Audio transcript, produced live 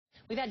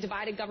We've had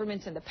divided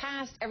governments in the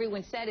past.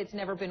 Everyone said it's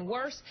never been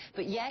worse,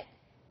 but yet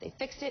they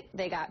fixed it.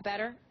 They got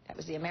better. That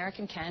was the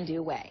American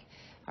can-do way.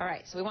 All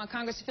right, so we want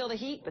Congress to feel the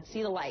heat, but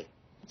see the light.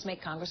 Let's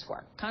make Congress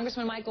work.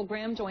 Congressman Michael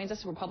Grimm joins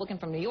us, a Republican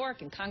from New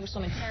York, and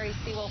Congresswoman Terry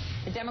Sewell,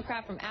 a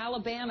Democrat from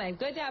Alabama. And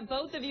good to have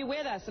both of you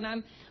with us. And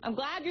I'm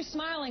glad you're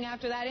smiling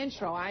after that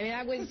intro. I mean,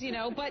 I was,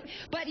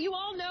 but you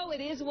all know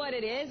it is what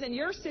it is. And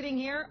you're sitting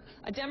here,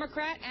 a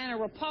Democrat and a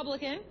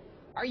Republican.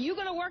 Are you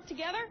going to work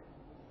together?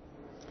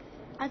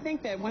 I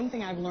think that one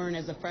thing I've learned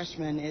as a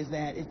freshman is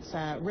that it's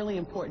really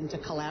important to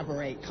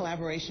collaborate.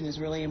 Collaboration is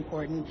really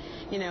important.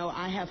 You know,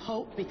 I have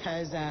hope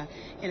because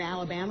in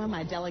Alabama,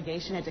 my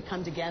delegation had to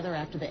come together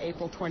after the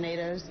April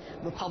tornadoes,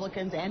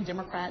 Republicans and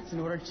Democrats, in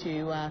order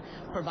to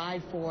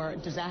provide for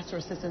disaster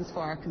assistance for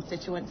our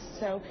constituents.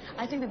 So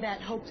I think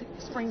that hope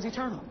springs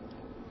eternal.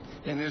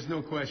 And there's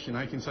no question,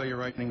 I can tell you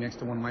right next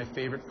to one of my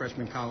favorite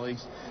freshman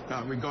colleagues,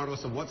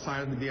 regardless of what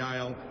side of the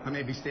aisle I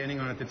may be standing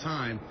on at the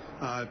time.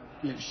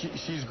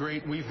 She's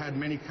great. We've had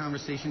many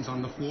conversations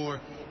on the floor,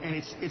 and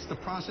it's the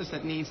process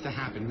that needs to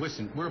happen.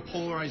 Listen, we're a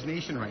polarized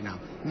nation right now.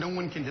 No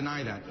one can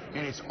deny that,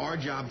 and it's our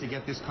job to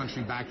get this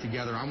country back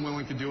together. I'm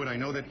willing to do it. I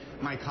know that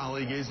my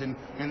colleague is, and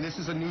this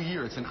is a new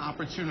year. It's an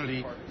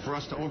opportunity for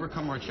us to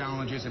overcome our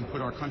challenges and put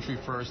our country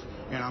first,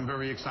 and I'm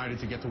very excited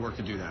to get to work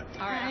to do that.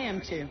 All right, I am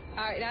too.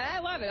 All right,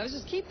 I love it. Let's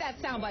just keep that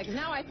soundbite, because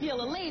now I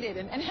feel elated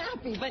and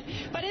happy.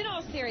 But in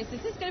all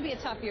seriousness, this is going to be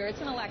a tough year.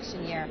 It's an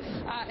election year.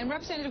 And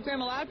Representative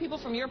Grimm, a lot of people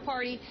from your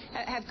party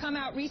have come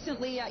out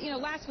recently.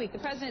 Last week the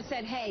president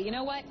said, hey, you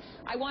know what?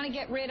 I want to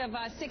get rid of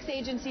 6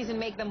 agencies and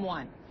make them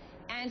 1.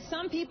 And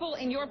some people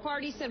in your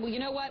party said, well, you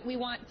know what? We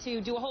want to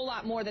do a whole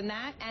lot more than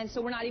that, and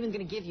so we're not even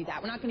going to give you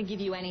that. We're not going to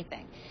give you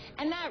anything.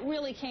 And that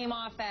really came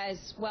off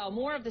as, well,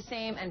 more of the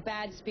same and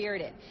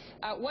bad-spirited.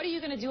 What are you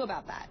going to do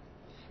about that?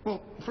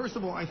 Well, first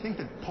of all, I think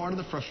that part of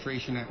the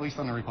frustration, at least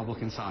on the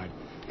Republican side,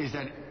 is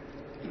that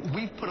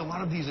we've put a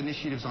lot of these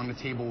initiatives on the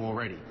table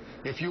already.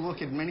 If you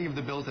look at many of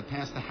the bills that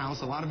passed the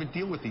House, a lot of it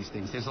deal with these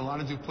things. There's a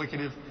lot of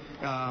duplicative,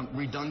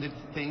 redundant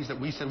things that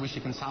we said we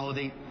should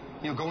consolidate,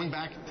 going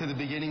back to the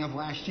beginning of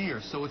last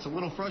year. So it's a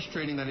little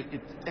frustrating that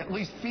it at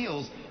least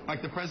feels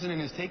like the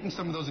president is taking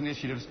some of those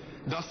initiatives,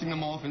 dusting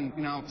them off and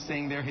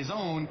saying they're his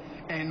own,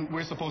 and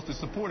we're supposed to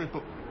support it,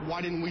 but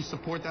why didn't we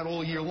support that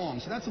all year long?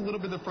 So that's a little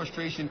bit of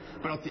frustration,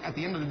 but at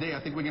the end of the day,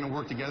 I think we're going to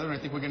work together, and I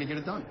think we're going to get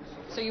it done.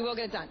 So you will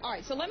get it done. All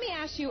right, so let me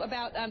ask you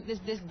about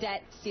this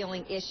debt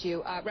ceiling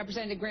issue.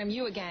 Representative Grimm,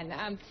 you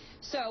again.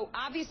 So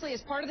obviously,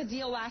 as part of the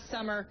deal last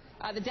summer,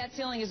 the debt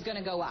ceiling is going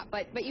to go up,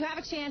 but you have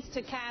a chance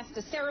to cast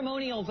a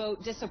ceremonial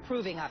vote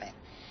disapproving of it.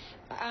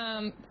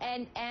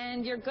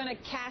 And you're going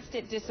to cast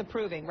it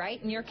disapproving,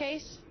 right, in your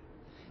case?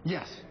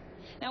 Yes.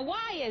 Now,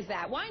 why is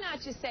that? Why not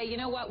just say, you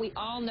know what, we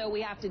all know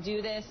we have to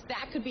do this.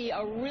 That could be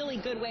a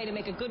really good way to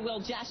make a goodwill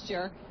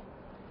gesture.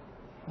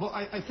 Well,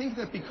 I think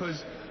that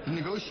because the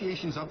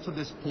negotiations up to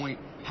this point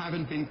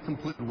haven't been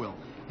complete goodwill.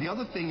 The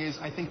other thing is,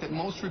 I think that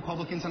most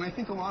Republicans, and I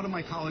think a lot of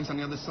my colleagues on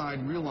the other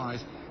side,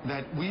 realize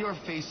that we are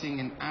facing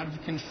an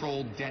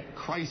out-of-control debt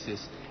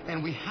crisis,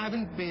 and we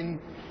haven't been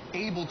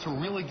able to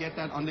really get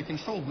that under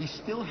control. We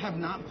still have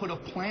not put a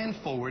plan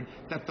forward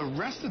that the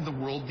rest of the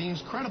world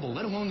deems credible,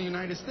 let alone the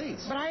United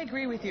States. But I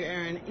agree with you,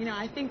 Erin.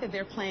 I think that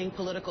they're playing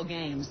political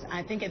games.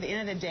 I think at the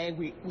end of the day,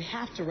 we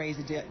have to raise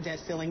the debt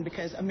ceiling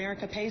because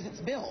America pays its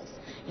bills.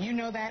 You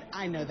know that,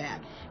 I know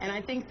that. And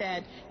I think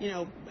that,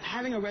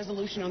 having a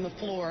resolution on the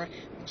floor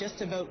just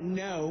to vote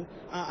no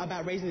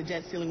about raising the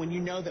debt ceiling when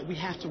you know that we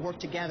have to work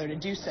together to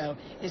do so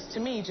is, to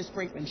me, just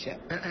brinkmanship.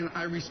 And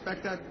I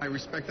respect that. I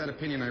respect that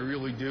opinion. I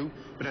really do.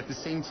 But at the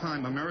same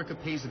time, America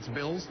pays its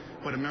bills,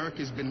 but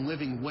America's been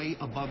living way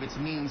above its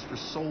means for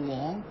so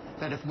long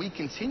that if we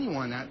continue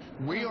on that,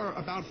 we are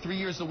about 3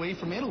 years away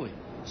from Italy.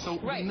 So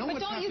we know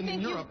what's happened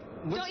in Europe.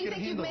 Don't you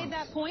think you've made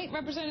that point,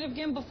 Representative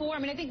Grimm, before? I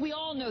mean, I think we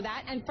all know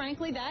that, and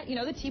frankly that,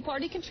 the Tea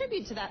Party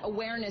contributed to that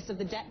awareness of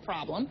the debt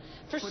problem.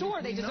 For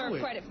sure, they deserve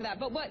credit for that.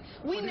 But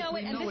we know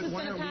it, and this is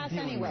going to pass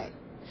anyway.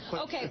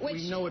 Okay, if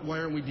we know it, why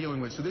aren't we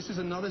dealing with it? So this is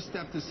another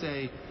step to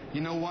say,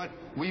 you know what?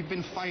 We've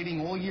been fighting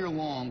all year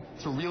long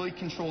to really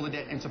control the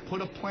debt and to put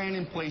a plan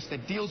in place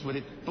that deals with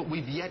it, but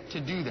we've yet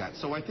to do that.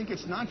 So I think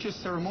it's not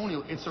just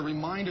ceremonial. It's a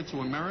reminder to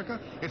America.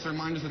 It's a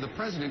reminder to the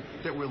president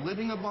that we're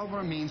living above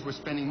our means. We're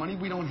spending money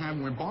we don't have,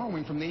 and we're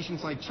borrowing from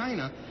nations like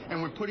China, and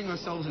we're putting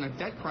ourselves in a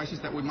debt crisis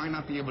that we might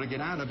not be able to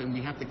get out of, and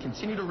we have to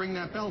continue to ring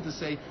that bell to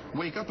say,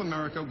 wake up,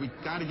 America. We've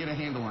got to get a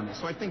handle on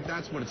this. So I think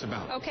that's what it's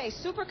about. Okay,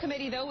 Super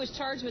Committee, though, was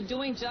charged with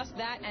doing just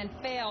that and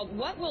failed.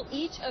 What will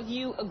each of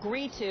you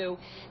agree to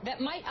that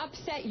might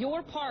upset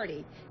your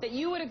party, that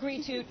you would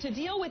agree to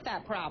deal with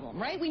that problem,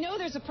 right? We know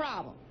there's a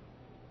problem.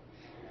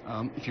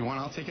 If you want,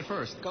 I'll take it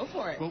first. Go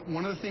for it. Well,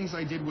 one of the things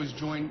I did was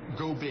join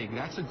Go Big.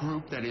 That's a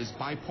group that is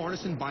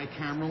bipartisan,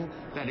 bicameral,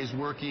 that is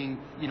working,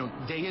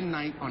 day and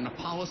night on a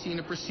policy and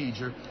a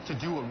procedure to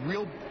do a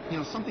real,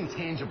 something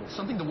tangible,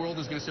 something the world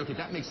is going to say, okay,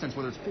 that makes sense,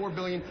 whether it's $4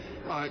 billion,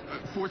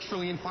 $4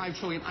 trillion, $5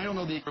 trillion, I don't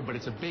know the number, but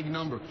it's a big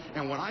number.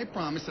 And what I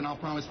promised, and I'll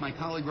promise my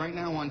colleague right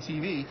now on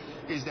TV,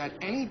 is that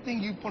anything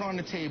you put on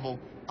the table,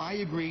 I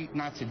agree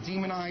not to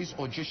demonize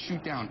or just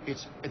shoot down.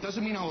 It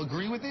doesn't mean I'll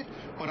agree with it,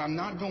 but I'm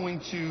not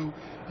going to,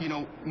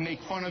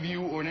 make fun of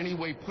you or in any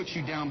way put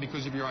you down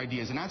because of your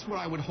ideas. And that's what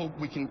I would hope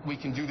we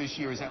can do this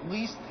year, is at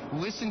least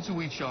listen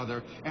to each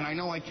other. And I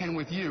know I can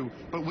with you,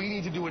 but we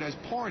need to do it as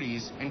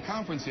parties and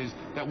conferences,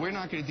 that we're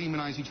not going to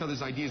demonize each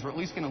other's ideas. We're at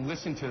least going to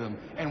listen to them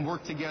and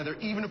work together,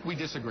 even if we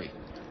disagree.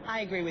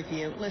 I agree with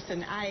you.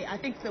 Listen, I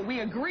think that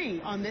we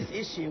agree on this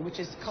issue, which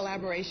is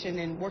collaboration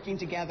and working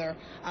together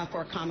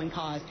for a common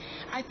cause.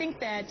 I think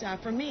that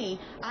for me,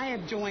 I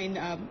have joined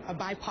a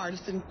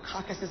bipartisan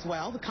caucus as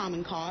well, the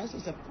Common Cause.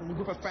 It's a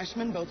group of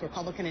freshmen, both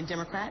Republican and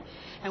Democrat,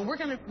 and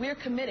we're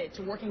committed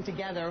to working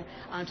together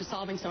to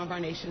solving some of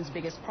our nation's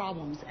biggest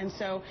problems. And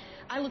so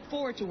I look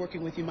forward to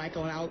working with you,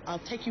 Michael, and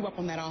I'll take you up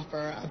on that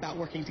offer about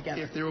working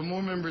together. If there were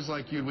more members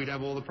like you, we'd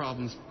have all the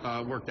problems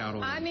worked out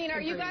already. I mean, are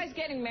you guys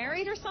getting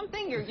married or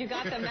something? You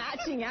got the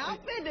matching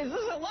outfit? This is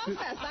a love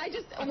fest.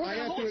 We're going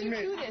to hold you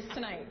to this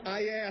tonight.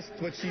 I asked,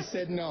 but she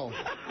said no.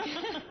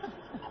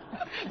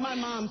 My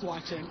mom's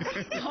watching.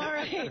 All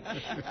right.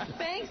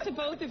 Thanks to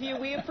both of you.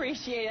 We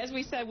appreciate it. As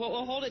we said,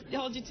 we'll hold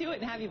you to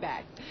it and have you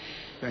back.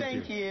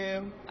 Thank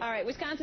you. All right, Wisconsin.